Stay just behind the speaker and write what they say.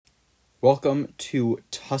Welcome to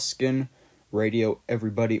Tuscan Radio,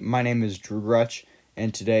 everybody. My name is Drew Gretsch,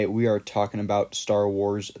 and today we are talking about Star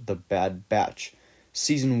Wars The Bad Batch,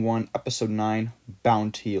 Season 1, Episode 9,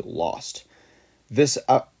 Bounty Lost. This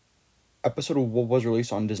episode was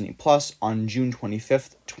released on Disney Plus on June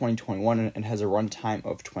 25th, 2021, and has a runtime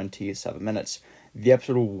of 27 minutes. The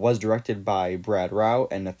episode was directed by Brad Rau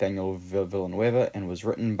and Nathaniel Villanueva and was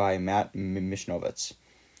written by Matt Michnovetz.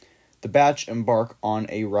 The Batch embark on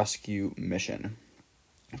a rescue mission.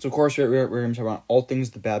 So, of course, we're going to talk about all things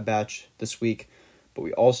The Bad Batch this week, but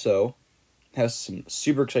we also have some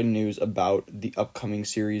super exciting news about the upcoming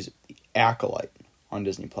series, The Acolyte, on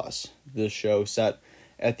Disney+. This show set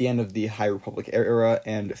at the end of the High Republic era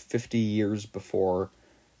and 50 years before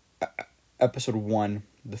Episode 1,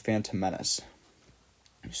 The Phantom Menace.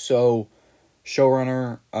 So,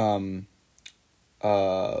 showrunner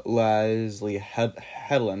Leslie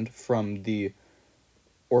Headland from the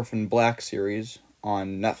Orphan Black series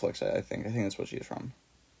on Netflix, I think that's what she's from.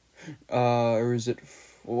 Or is it,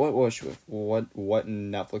 what was she with? What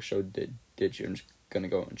Netflix show did she? I'm just gonna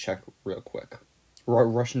go and check real quick.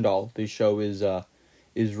 Russian Doll. The show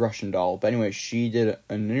is Russian Doll. But anyway, she did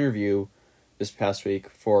an interview this past week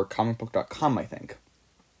for comicbook.com, I think.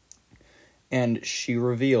 And she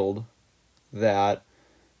revealed that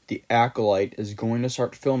The Acolyte is going to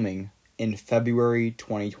start filming in February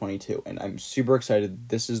 2022. And I'm super excited.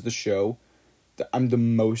 This is the show that I'm the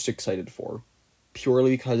most excited for.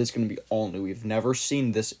 Purely because it's going to be all new. We've never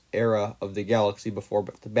seen this era of the galaxy before.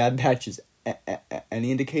 But if The Bad Batch is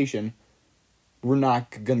any indication, we're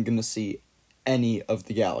not going to see any of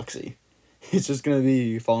the galaxy. It's just going to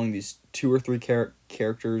be following these 2 or 3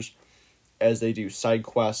 characters as they do side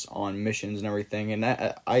quests on missions and everything, and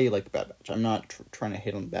I like The Bad Batch. I'm not trying to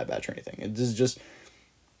hate on The Bad Batch or anything. It is just,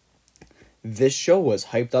 this show was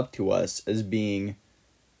hyped up to us as being,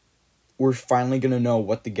 we're finally going to know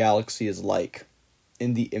what the galaxy is like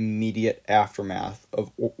in the immediate aftermath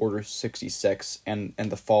of Order 66 and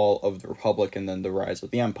the fall of the Republic and then the rise of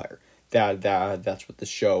the Empire. That's what the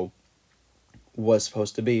show was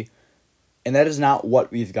supposed to be, and that is not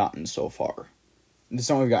what we've gotten so far. This is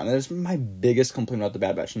not what we've gotten. That is my biggest complaint about The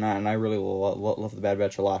Bad Batch, and I really love The Bad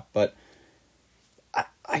Batch a lot, but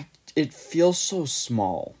it feels so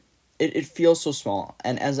small. It feels so small,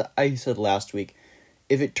 and as I said last week,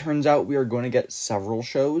 if it turns out we are going to get several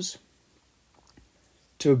shows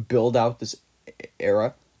to build out this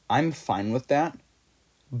era, I'm fine with that,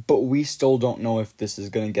 but we still don't know if this is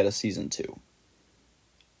going to get a Season 2.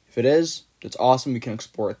 If it is, it's awesome, we can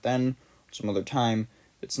explore it then, some other time.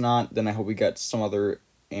 If it's not, then I hope we get some other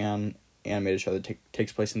animated show that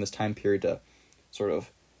takes place in this time period to sort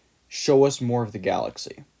of show us more of the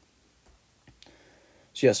galaxy.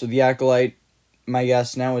 So The Acolyte, my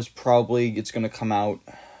guess now is probably it's going to come out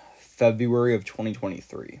February of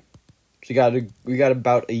 2023. So we got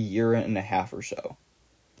about a year and a half or so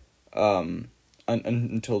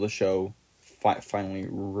until the show finally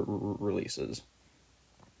releases.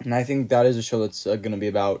 And I think that is a show that's going to be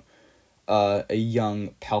about a young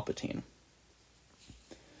Palpatine.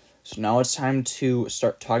 So now it's time to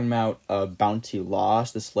start talking about Bounty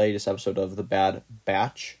Lost, this latest episode of The Bad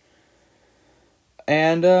Batch.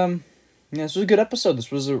 And this was a good episode.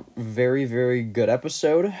 This was a very, very good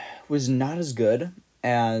episode. It was not as good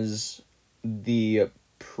as the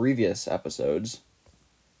previous episodes.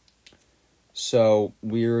 So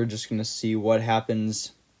we're just going to see what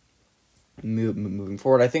happens moving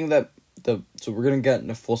forward. I think that so we're going to get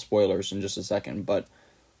into full spoilers in just a second, but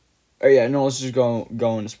let's just go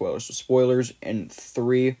into spoilers. So spoilers in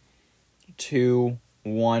 3, 2,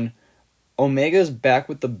 1. Omega's back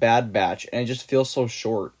with the Bad Batch, and it just feels so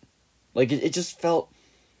short. Like, it just felt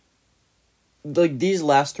like these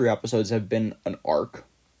last 3 episodes have been an arc.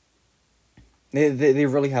 They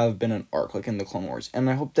really have been an arc, like in the Clone Wars. And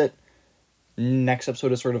I hope that next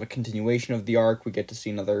episode is sort of a continuation of the arc. We get to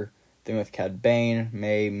see another thing with Cad Bane.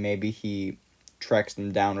 Maybe he tracks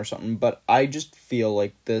them down or something. But I just feel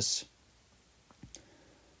like this...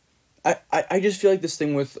 I just feel like this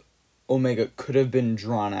thing with Omega could have been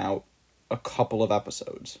drawn out a couple of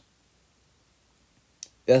episodes.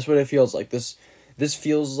 That's what it feels like. This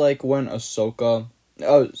feels like when Ahsoka...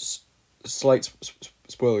 slight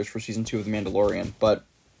spoilers for Season 2 of The Mandalorian, but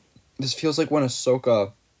this feels like when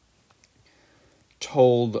Ahsoka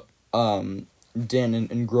told Din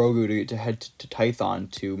and Grogu to head to Tython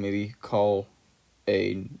to maybe call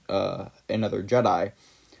another Jedi,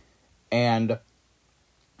 and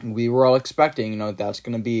we were all expecting, that's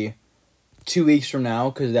going to be 2 weeks from now,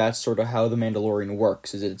 because that's sort of how The Mandalorian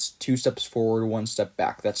works, is it's 2 steps forward, 1 step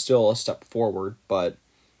back. That's still a step forward, but,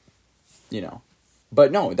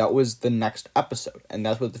 But no, that was the next episode, and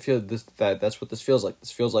that's what that's what this feels like.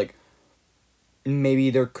 This feels like maybe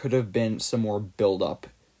there could have been some more build up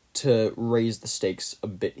to raise the stakes a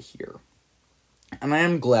bit here. And I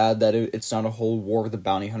am glad that it's not a whole War of the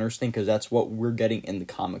Bounty Hunters thing, because that's what we're getting in the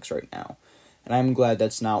comics right now. And I'm glad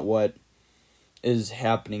that's not what is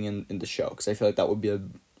happening in the show, because I feel like that would be a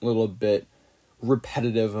little bit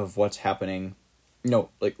repetitive of what's happening,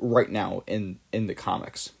 like right now in the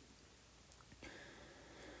comics.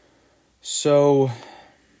 So,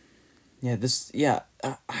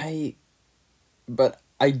 but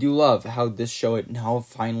I do love how this show, it now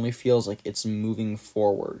finally feels like it's moving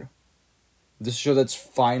forward. This show that's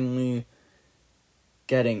finally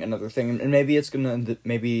getting another thing, and maybe it's gonna, the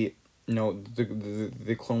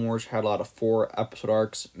Clone Wars had a lot of 4-episode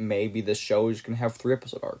arcs. Maybe this show is gonna have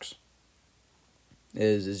 3-episode arcs.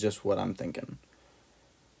 Is just what I'm thinking.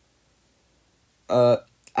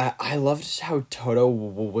 I loved just how Toto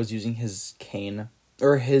was using his cane,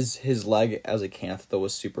 or his leg as a cane. I thought that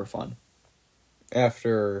was super fun.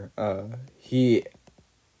 After the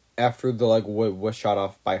leg was shot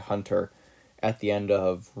off by Hunter at the end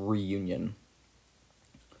of Reunion.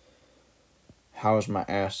 How's my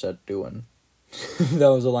asset doing? That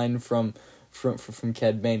was a line from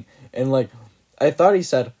Cad Bane, and like I thought he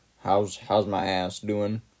said, "How's my ass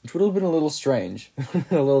doing?" Which would have been a little strange, a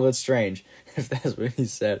little bit strange if that's what he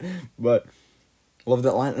said. But I love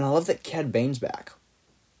that line, and I love that Cad Bane's back.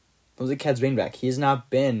 I love that Cad Bane back.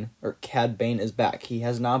 Cad Bane is back. He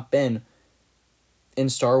has not been in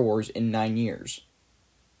Star Wars in 9 years.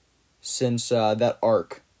 Since that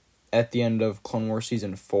arc at the end of Clone Wars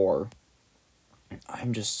Season 4.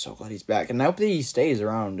 I'm just so glad he's back. And I hope that he stays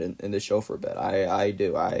around in the show for a bit. I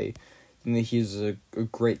do. I think that he's a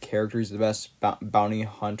great character. He's the best bounty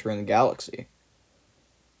hunter in the galaxy.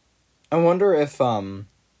 I wonder if,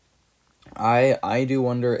 I do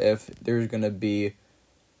wonder if there's going to be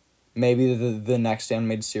maybe the next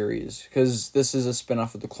animated series. Because this is a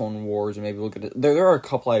spin-off of the Clone Wars, and maybe we'll get it. There are a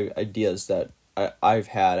couple of ideas that I've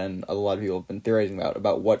had, and a lot of people have been theorizing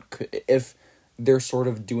about what could, if they're sort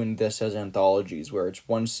of doing this as anthologies, where it's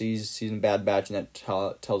one season Bad Batch, and that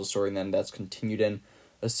tells a story, and then that's continued in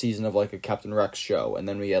a season of like a Captain Rex show, and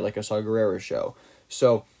then we get like a Saw Gerrera show.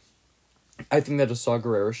 So I think that a Saw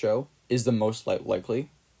Gerrera show is the most likely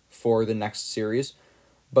for the next series,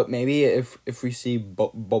 but maybe if we see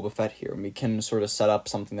Boba Fett here, we can sort of set up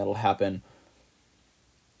something that'll happen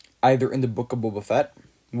either in the Book of Boba Fett,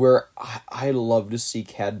 where I love to see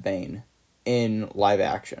Cad Bane in live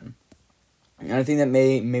action. And I think that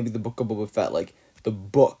maybe the Book of Boba Fett, like, the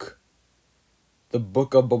book of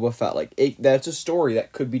Boba Fett, like, that's a story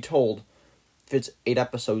that could be told. If it's 8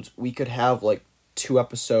 episodes, we could have, like, 2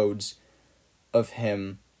 episodes of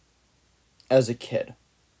him as a kid.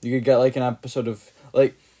 You could get, like, an episode of,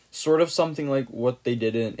 like, sort of something like what they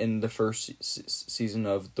did in the first season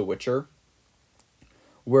of The Witcher,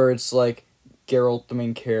 where it's, like, Geralt, the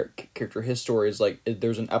main character, his story is like,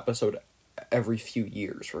 there's an episode every few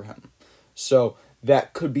years for him. So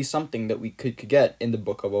that could be something that we could get in the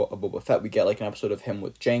Book of Boba Fett. We get like an episode of him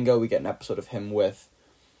with Jango, we get an episode of him with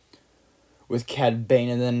Cad Bane,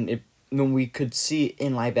 and then we could see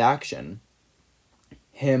in live action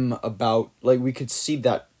him about, like, we could see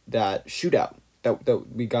that shootout that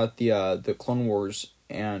we got the Clone Wars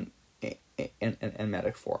and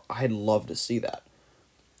Medic for. I'd love to see that.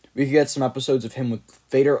 We could get some episodes of him with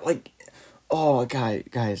Vader. Like, oh,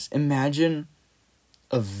 guys, imagine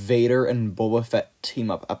a Vader and Boba Fett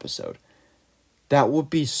team-up episode. That would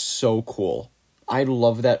be so cool. I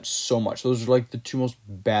love that so much. Those are, like, the 2 most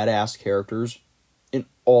badass characters in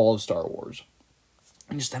all of Star Wars.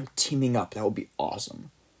 And just them teaming up, that would be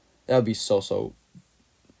awesome. That would be so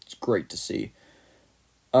it's great to see.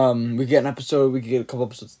 We could get an episode, we could get a couple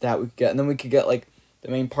episodes of that, and then we could get, like,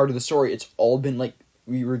 the main part of the story. It's all been, like,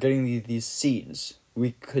 we were getting these seeds.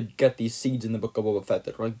 We could get these seeds in the Book of Boba Fett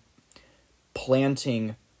that are, like,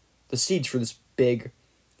 planting the seeds for this big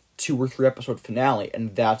 2 or 3 episode finale,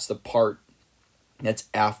 and that's the part that's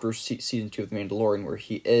after season 2 of The Mandalorian, where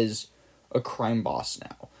he is a crime boss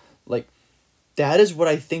now. Like, that is what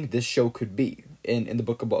I think this show could be in the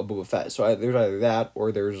Book of Boba Fett. So there's either that,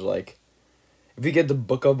 or there's, like, if we get the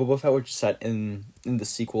Book of Boba Fett, which is set in the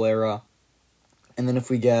sequel era, and then if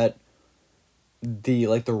we get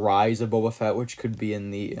the rise of Boba Fett, which could be in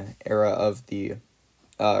the era of the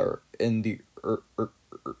in the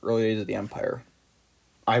early days of the Empire,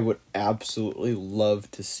 I would absolutely love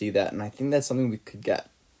to see that, and I think that's something we could get.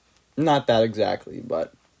 Not that exactly,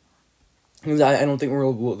 but I don't think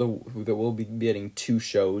we'll be getting 2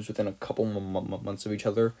 shows within a couple months of each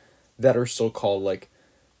other that are so-called, like,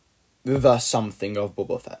 the something of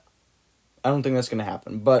Boba Fett. I don't think that's gonna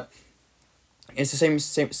happen, but it's the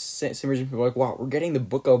same reason people are like, wow, we're getting the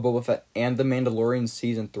Book of Boba Fett and The Mandalorian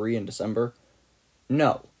Season 3 in December.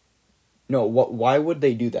 No. Why would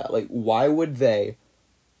they do that? Like, why would they...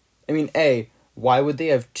 I mean, why would they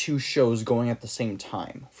have two shows going at the same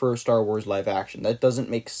time for a Star Wars live action? That doesn't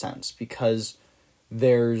make sense, because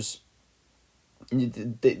there's...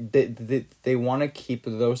 They want to keep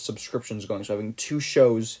those subscriptions going, so having two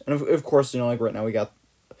shows... And of course, like right now we got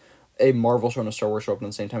a Marvel show and a Star Wars show up at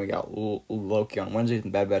the same time. We got Loki on Wednesdays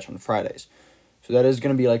and Bad Batch on Fridays. So that is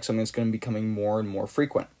going to be like something that's going to be becoming more and more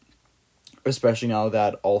frequent. Especially now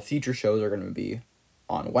that all future shows are going to be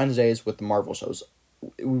on Wednesdays with the Marvel shows.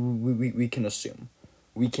 We can assume.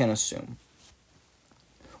 We can assume.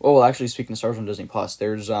 Oh, well, actually, speaking of Star Wars on Disney Plus,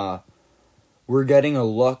 there's we're getting a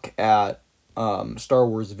look at Star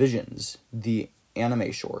Wars Visions, the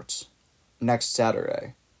anime shorts, next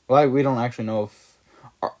Saturday. Well, we don't actually know if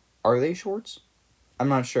are they shorts? I'm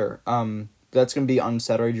not sure. That's gonna be on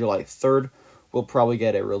Saturday, July 3rd. We'll probably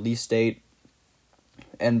get a release date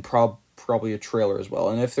and probably a trailer as well.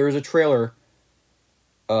 And if there's a trailer,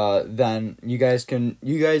 then you guys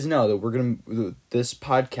know that this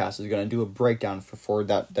podcast is gonna do a breakdown for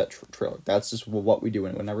that trailer. That's just what we do.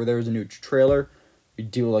 And whenever there's a new trailer, we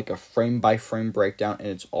do like a frame by frame breakdown, and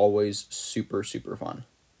it's always super, super fun.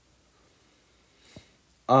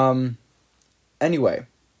 Anyway.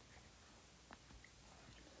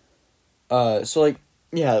 So like,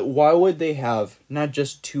 yeah, why would they have not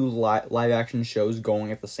just two live action shows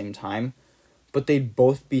going at the same time, but they'd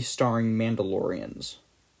both be starring Mandalorians?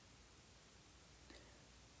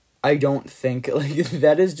 I don't think, like,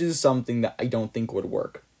 that is just something that I don't think would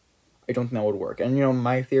work. I don't think that would work. And,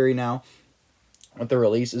 my theory now, with the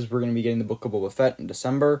release, is we're going to be getting the Book of Boba Fett in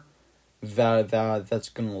December. That's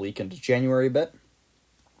going to leak into January a bit.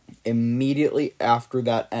 Immediately after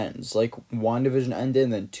that ends, like, WandaVision ended,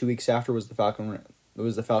 and then 2 weeks after was the Falcon and the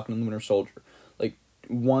Winter Soldier. Like,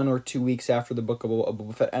 1 or 2 weeks after the Book of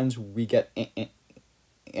Boba Fett ends, we get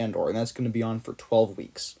Andor, and that's going to be on for 12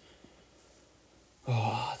 weeks.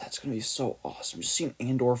 Oh, that's going to be so awesome. Just seeing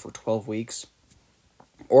Andor for 12 weeks.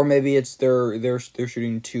 Or maybe it's they're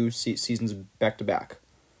shooting 2 seasons back to back,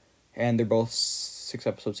 and they're both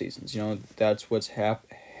 6-episode seasons. That's what's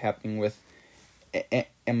happening with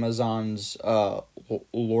Amazon's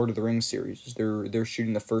Lord of the Rings series. They're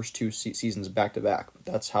shooting the first 2 seasons back to back.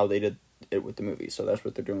 That's how they did it with the movie. So that's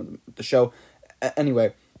what they're doing with the show.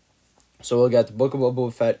 Anyway, so we'll get the Book of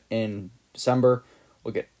Boba Fett in December.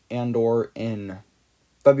 We'll get Andor in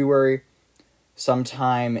February.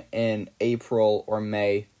 Sometime in April or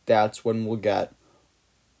May, that's when we'll get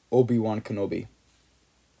Obi-Wan Kenobi.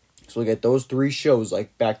 So we'll get those 3 shows,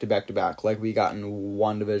 like, back to back to back, like we got in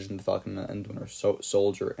WandaVision, The Falcon and Winter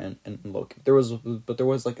Soldier, and Loki. There was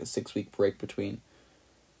like a 6-week break between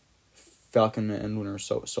Falcon and Winter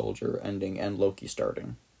Soldier ending and Loki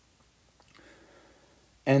starting.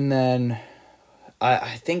 And then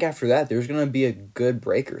I think after that, there's going to be a good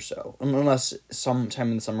break or so. Unless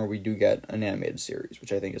sometime in the summer we do get an animated series,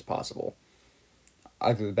 which I think is possible.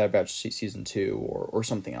 Either the Bad Batch Season 2 or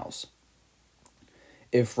something else.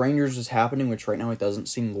 If Rangers is happening, which right now it doesn't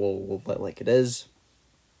seem like it is,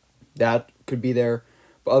 that could be there.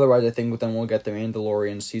 But otherwise, I think then we'll get the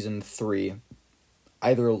Mandalorian Season 3,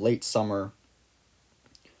 either late summer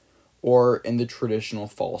or in the traditional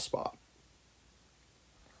fall spot.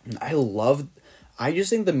 And I just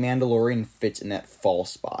think the Mandalorian fits in that fall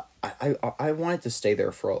spot. I want it to stay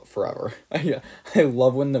there forever. I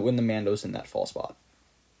love when the Mando's in that fall spot.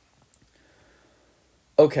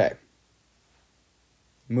 Okay.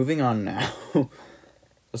 Moving on now.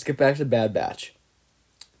 Let's get back to Bad Batch.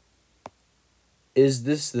 Is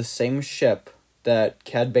this the same ship that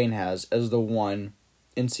Cad Bane has as the one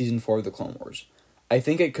in Season 4 of the Clone Wars? I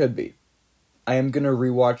think it could be. I am going to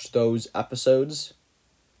rewatch those episodes.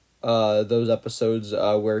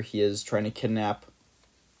 Where he is trying to kidnap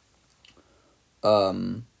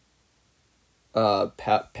Palpatine,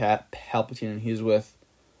 and he's with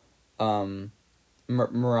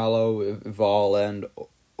Morello, Val, and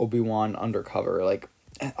Obi-Wan undercover. Like,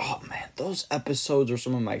 oh man, those episodes are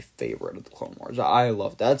some of my favorite of the Clone Wars. I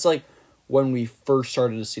love that. That's like when we first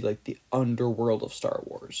started to see like the underworld of Star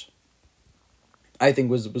Wars. I think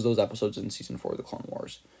was those episodes in Season 4 of the Clone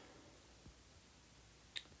Wars.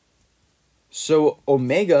 So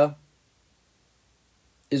Omega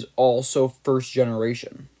is also first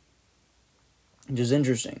generation, which is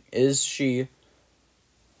interesting. Is she...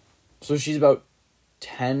 So she's about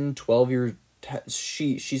 10, 12 years...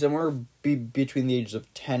 She's somewhere between the ages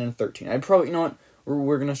of 10 and 13. I'd probably... You know what?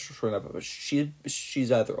 We're gonna shorten that up, but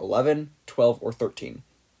she's either 11, 12, or 13.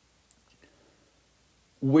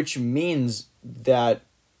 Which means that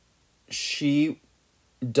she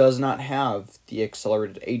does not have the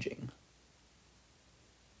accelerated aging.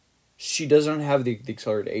 She doesn't have the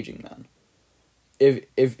accelerated aging then.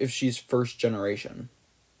 If she's first generation.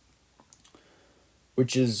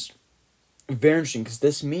 Which is very interesting, because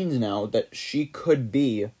this means now that she could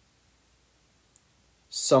be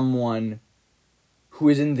someone who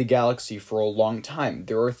is in the galaxy for a long time.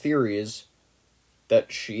 There are theories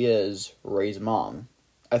that she is Rey's mom.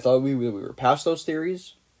 I thought we were past those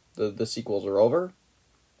theories. The sequels are over.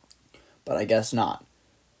 But I guess not.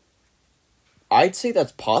 I'd say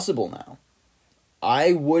that's possible now.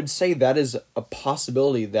 I would say that is a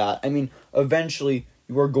possibility that, I mean, eventually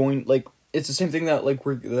you are going, like, it's the same thing that, like,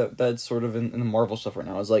 that's sort of in the Marvel stuff right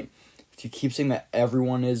now. It's like, if you keep saying that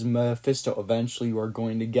everyone is Mephisto, eventually you are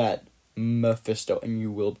going to get Mephisto, and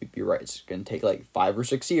you will be right. It's going to take, like, 5 or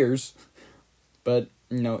 6 years. But,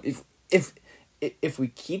 you know, if we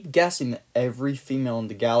keep guessing that every female in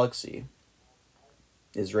the galaxy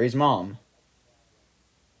is Rey's mom,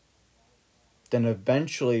 then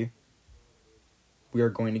eventually we are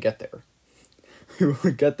going to get there. We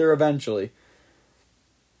will get there eventually.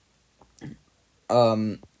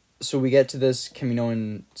 So we get to this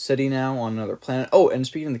Kaminoan city now on another planet. Oh, and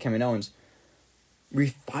speaking of the Kaminoans, we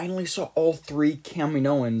finally saw all 3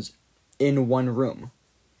 Kaminoans in one room.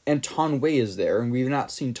 And Taun We is there, and we've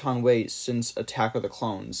not seen Taun We since Attack of the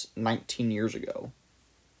Clones 19 years ago.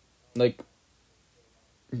 Like,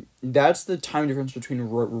 that's the time difference between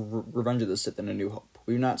Revenge of the Sith and A New Hope.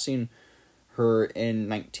 We've not seen her in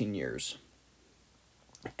 19 years.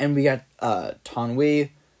 And we got Taun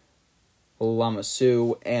We, Lama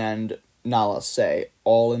Su, and Nala Se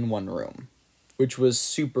all in one room, which was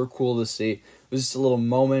super cool to see. It was just a little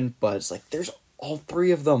moment, but it's like, there's all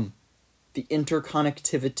 3 of them. The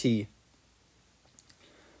interconnectivity.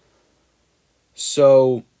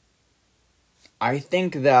 So, I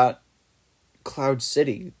think that Cloud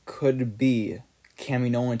City could be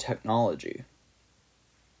Kaminoan technology.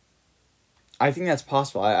 I think that's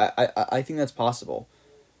possible. I think that's possible.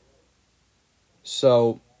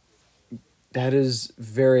 So, that is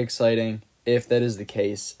very exciting if that is the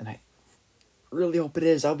case, and I really hope it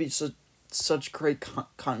is. That'll be such great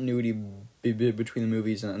continuity between the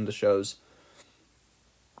movies and the shows.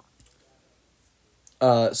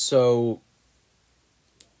 So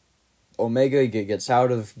Omega gets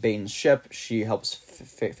out of Bane's ship. She helps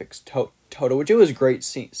fix Toto, which it was great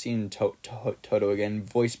seeing Toto again,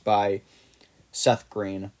 voiced by Seth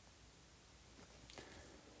Green.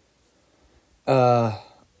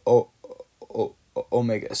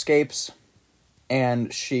 Omega escapes,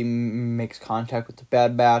 and she makes contact with the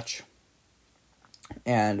Bad Batch,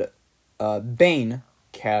 and Bane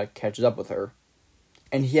catches up with her,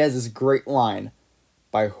 and he has this great line,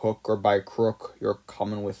 "By hook or by crook, you're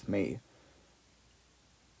coming with me."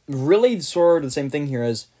 Really sort of the same thing here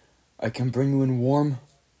as, I can bring you in warm,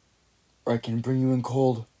 or I can bring you in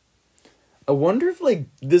cold. I wonder if, like,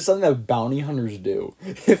 this is something that bounty hunters do.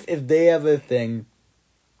 If they have a thing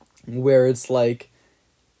where it's like,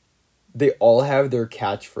 they all have their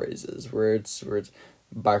catchphrases, where it's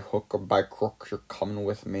by hook or by crook, you're coming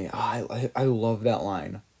with me. I love that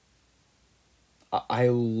line. I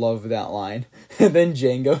love that line. And then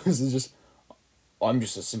Jango's is just, I'm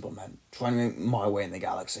just a simple man, trying to make my way in the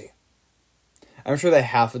galaxy. I'm sure that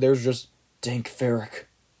half of theirs just, Dank Farrik.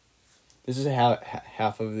 This is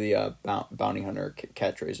half of the bounty hunter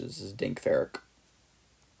catchphrases. This is Dank Farrik.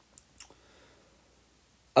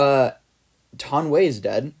 Taun We is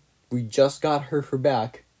dead. We just got her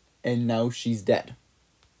back, and now she's dead.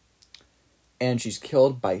 And she's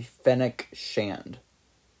killed by Fennec Shand.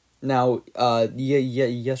 Now,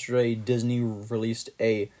 yesterday Disney released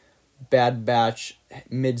a Bad Batch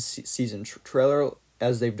mid-season trailer,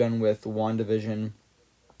 as they've done with WandaVision,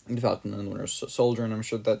 The Falcon and the Winter Soldier, and I'm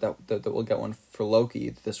sure that we'll get one for Loki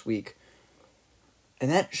this week. And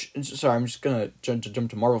that, sorry, I'm just gonna jump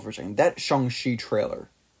to Marvel for a second. That Shang-Chi trailer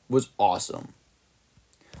was awesome.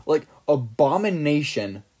 Like,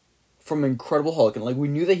 Abomination from Incredible Hulk, and like, we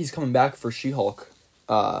knew that he's coming back for She-Hulk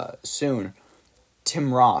soon,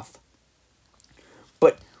 Tim Roth.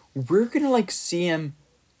 But we're gonna, like, see him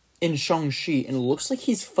in Shang-Chi, and it looks like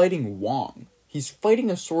he's fighting Wong. He's fighting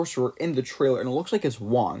a sorcerer in the trailer, and it looks like it's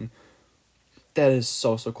Wong. That is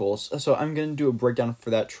so cool. So I'm gonna do a breakdown for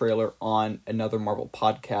that trailer on another Marvel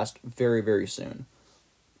podcast very, very soon.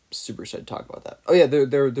 Super excited to talk about that. Oh yeah,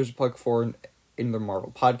 there's a plug for in the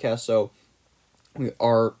Marvel podcast. So we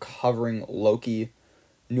are covering Loki,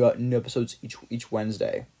 new episodes each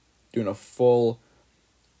Wednesday, doing a full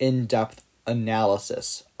in-depth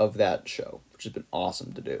analysis of that show, which has been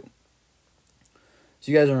awesome to do.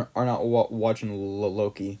 So you guys are not watching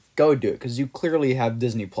Loki, go do it, because you clearly have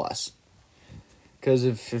Disney Plus. Because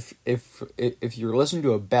if you're listening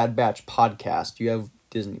to a Bad Batch podcast, you have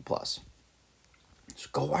Disney Plus. So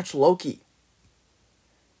go watch Loki.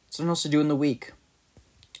 Something else to do in the week.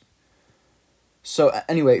 So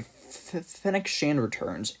anyway, Fennec Shand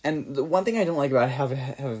returns, and the one thing I don't like about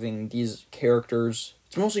having these characters,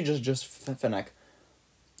 it's mostly just Fennec,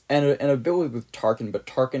 and a bit with Tarkin, but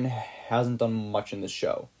Tarkin hasn't done much in the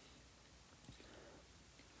show.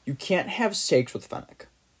 You can't have stakes with Fennec.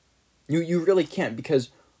 You really can't, because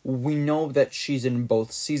we know that she's in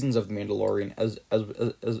both seasons of The Mandalorian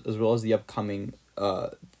as well as the upcoming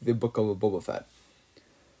the Book of Boba Fett.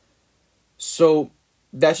 So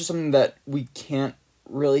that's just something that we can't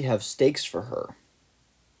really have stakes for her.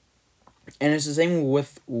 And it's the same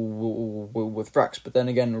with Rex, but then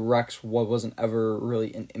again, Rex wasn't ever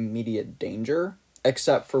really in immediate danger,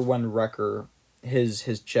 except for when Wrecker,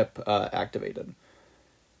 his chip activated.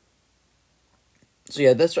 So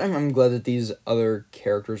yeah, that's why I'm glad that these other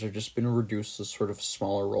characters have just been reduced to sort of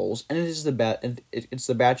smaller roles, and it's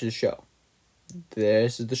the Batch's show.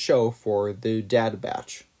 This is the show for the Dad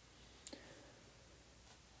Batch.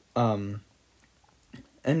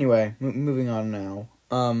 Anyway, moving on now.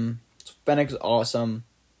 So Fennec's awesome,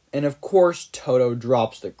 and of course Toto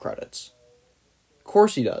drops the credits. Of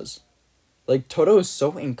course he does. Like, Toto is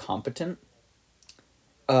so incompetent.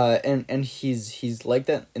 And he's like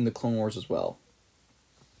that in the Clone Wars as well.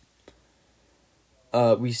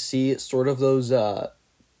 We see sort of those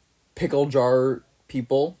pickle jar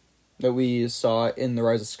people that we saw in The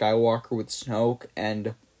Rise of Skywalker with Snoke,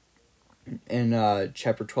 and in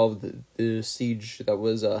Chapter 12, the Siege, that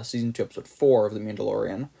was Season 2, Episode 4 of The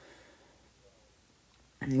Mandalorian,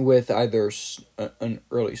 with either an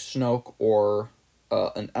early Snoke or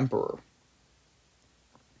an Emperor.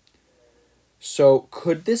 So,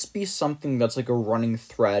 could this be something that's like a running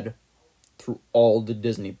thread through all the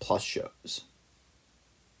Disney Plus shows?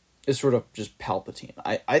 It's sort of just Palpatine.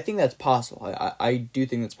 I think that's possible. I do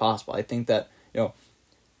think that's possible. I think that,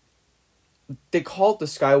 they call it the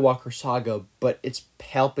Skywalker saga, but it's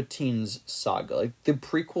Palpatine's saga. Like, the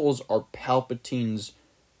prequels are Palpatine's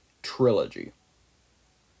trilogy.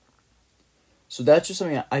 So that's just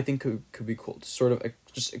something I think could be cool to sort of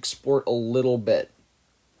just explore a little bit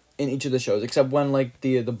in each of the shows, except when like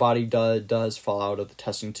the body does fall out of the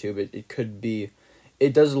testing tube.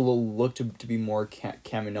 It does look to be more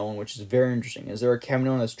Kaminoan, which is very interesting. Is there a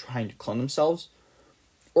Kaminoan that's trying to clone themselves,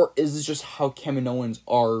 or is this just how Kaminoans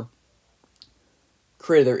are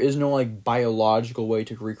created? There is no like biological way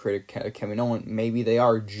to recreate a Kaminoan. Maybe they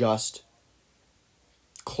are just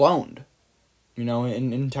cloned. In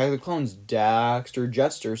Attack of the Clones, Daxter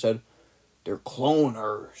Jetster said they're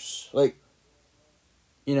cloners. Like,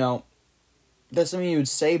 that's something you would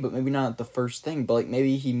say, but maybe not the first thing. But like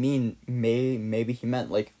maybe he meant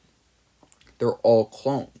like they're all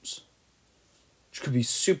clones, which could be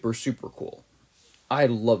super, super cool. I'd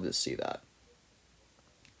love to see that.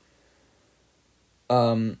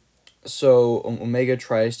 So Omega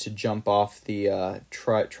tries to jump off the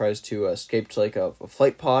tries to escape to like a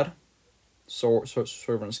flight pod, sort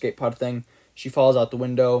of an escape pod thing. She falls out the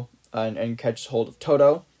window and catches hold of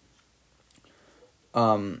Toto.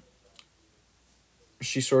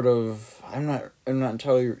 She sort of, I'm not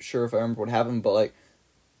entirely sure if I remember what happened, but like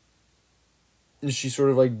she sort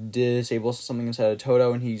of like disables something inside of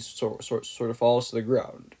Toto, and he sort of falls to the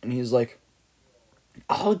ground, and he's like,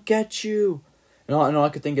 "I'll get you," and all I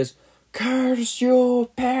could think is, "Curse you,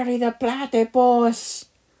 Perry the Platypus."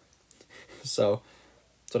 So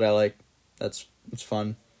that's what I like. It's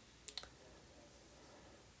fun.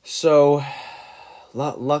 So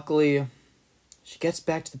luckily, she gets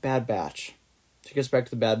back to the Bad Batch. Think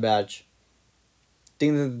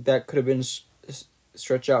that could have been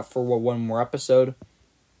stretched out for one more episode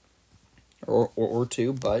or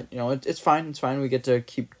two, but it's fine. It's fine. We get to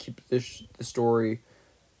keep the story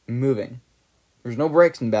moving. There's no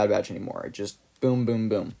breaks in Bad Batch anymore. It just boom, boom,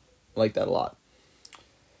 boom. I like that a lot.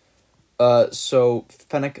 So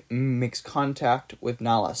Fennec makes contact with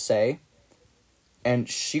Nala Se, and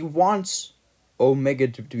she wants Omega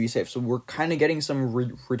to be safe. So we're kind of getting some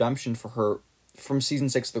redemption for her from Season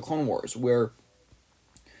 6 of the Clone Wars, where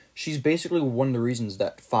she's basically one of the reasons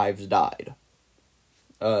that Fives died.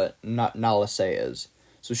 Not Nala Se is.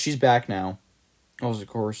 So she's back now. Also, of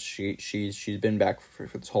course, she's been back for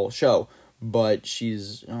this whole show, but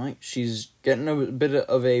she's getting a bit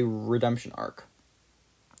of a redemption arc.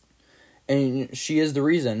 And she is the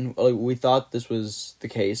reason. Like, we thought this was the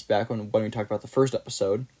case back when we talked about the first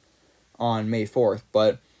episode on May 4th.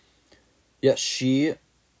 But, yes, she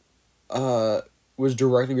was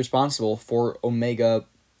directly responsible for Omega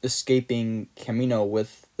escaping Kamino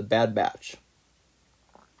with the Bad Batch.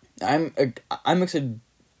 I'm excited.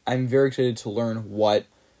 I'm very excited to learn what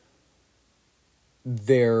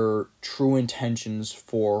their true intentions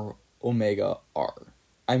for Omega are.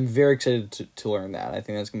 I'm very excited to learn that. I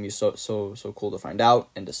think that's gonna be so cool to find out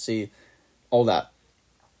and to see all that.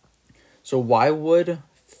 So why would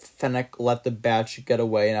Fennec let the Batch get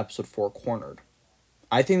away in episode 4 cornered?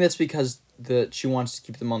 I think that's because she wants to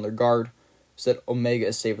keep them on their guard so that Omega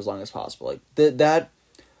is safe as long as possible. Like that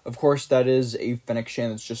of course, that is a Fennec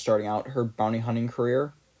Shand that's just starting out her bounty hunting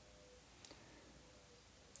career.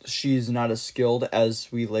 She's not as skilled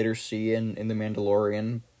as we later see in The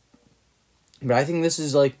Mandalorian. But I think this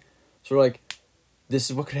is this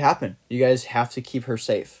is what could happen. You guys have to keep her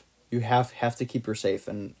safe. You have to keep her safe,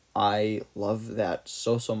 and I love that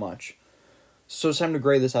so much. So it's time to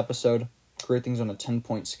grade this episode. Grade things on a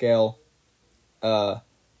 10-point scale, out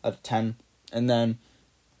of 10, and then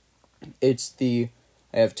I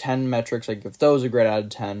have 10 metrics. I give those a grade out of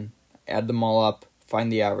 10. Add them all up,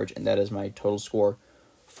 find the average, and that is my total score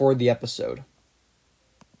for the episode.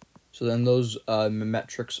 So then those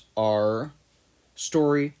metrics are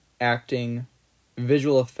story, acting,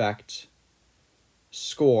 visual effects,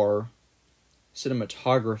 score,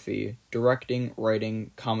 cinematography, directing,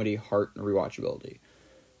 writing, comedy, heart, and rewatchability.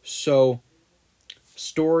 So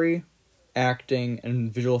story, acting,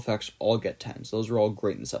 and visual effects all get 10s. Those are all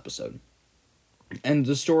great in this episode. And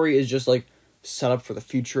the story is just set up for the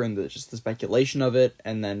future and just the speculation of it.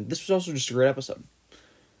 And then this was also just a great episode.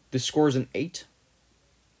 The score is an 8.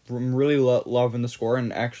 I'm really loving the score,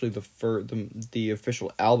 and actually the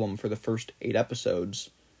official album for the first 8 episodes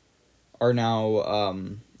are now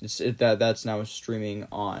that's now streaming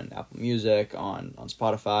on Apple Music, on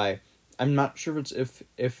Spotify. I'm not sure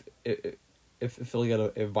if it'll get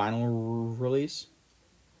a vinyl release.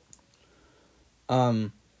 Yeah,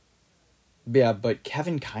 but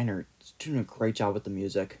Kevin Kiner is doing a great job with the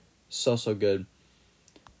music. So good.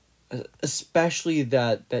 Especially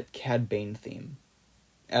that Cad Bane theme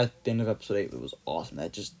at the end of episode 8. It was awesome.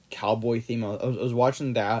 That just cowboy theme. I was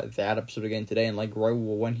watching that episode again today, and right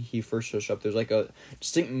when he first shows up, there's a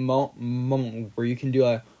distinct moment where you can do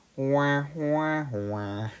a wah wah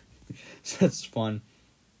wah. So that's fun.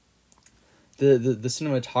 The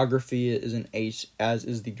cinematography is an 8, as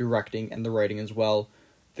is the directing and the writing as well.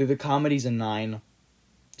 The comedy's a 9.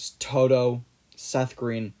 It's Toto, Seth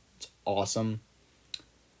Green. It's awesome.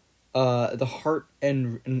 The heart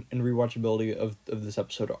and rewatchability of this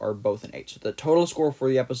episode are both an 8. So the total score for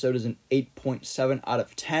the episode is an 8.7 out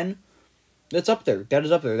of 10. That's up there. That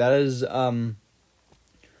is up there. That is, I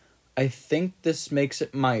think this makes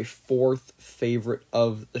it my 4th favorite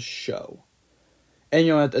of the show. And,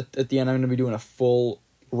 at the end, I'm going to be doing a full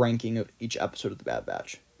ranking of each episode of The Bad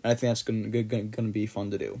Batch. And I think that's going to be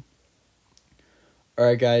fun to do.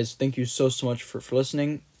 Alright, guys. Thank you so much for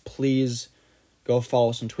listening. Please go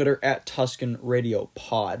follow us on Twitter at Tuscan Radio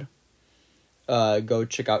Pod. Go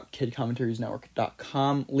check out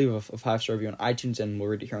KidCommentariesNetwork.com. Leave a 5-star review on iTunes, and we'll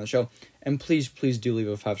read it here on the show. And please do leave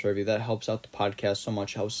a 5-star review. That helps out the podcast so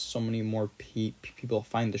much. Helps so many more people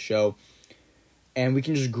find the show. And we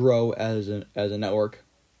can just grow as a network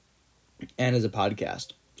and as a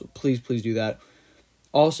podcast. So please do that.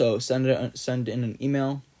 Also, send in an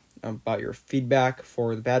email about your feedback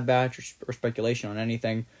for The Bad Batch or speculation on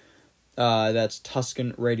anything. That's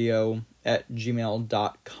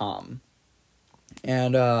TuscanRadio@gmail.com.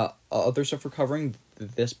 And other stuff we're covering,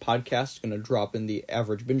 this podcast is going to drop in the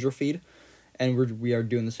Average Binger feed. And we are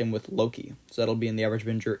doing the same with Loki. So that'll be in the Average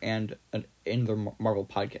Binger and in the Marvel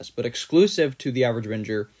podcast. But exclusive to the Average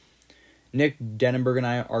Binger, Nick Dennenberg and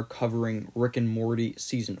I are covering Rick and Morty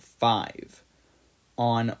Season 5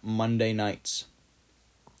 on Monday nights.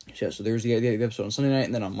 Yeah, so there's the episode on Sunday night,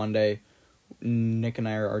 and then on Monday, Nick and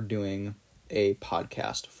I are doing a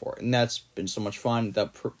podcast for it. And that's been so much fun.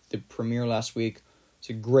 The premiere last week, it's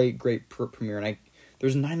a great premiere. And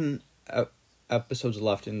there's 9 episodes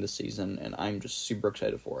left in this season, and I'm just super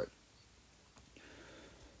excited for it.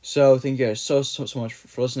 So thank you guys so much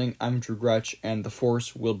for listening. I'm Drew Gretsch, and the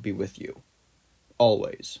Force will be with you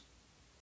always.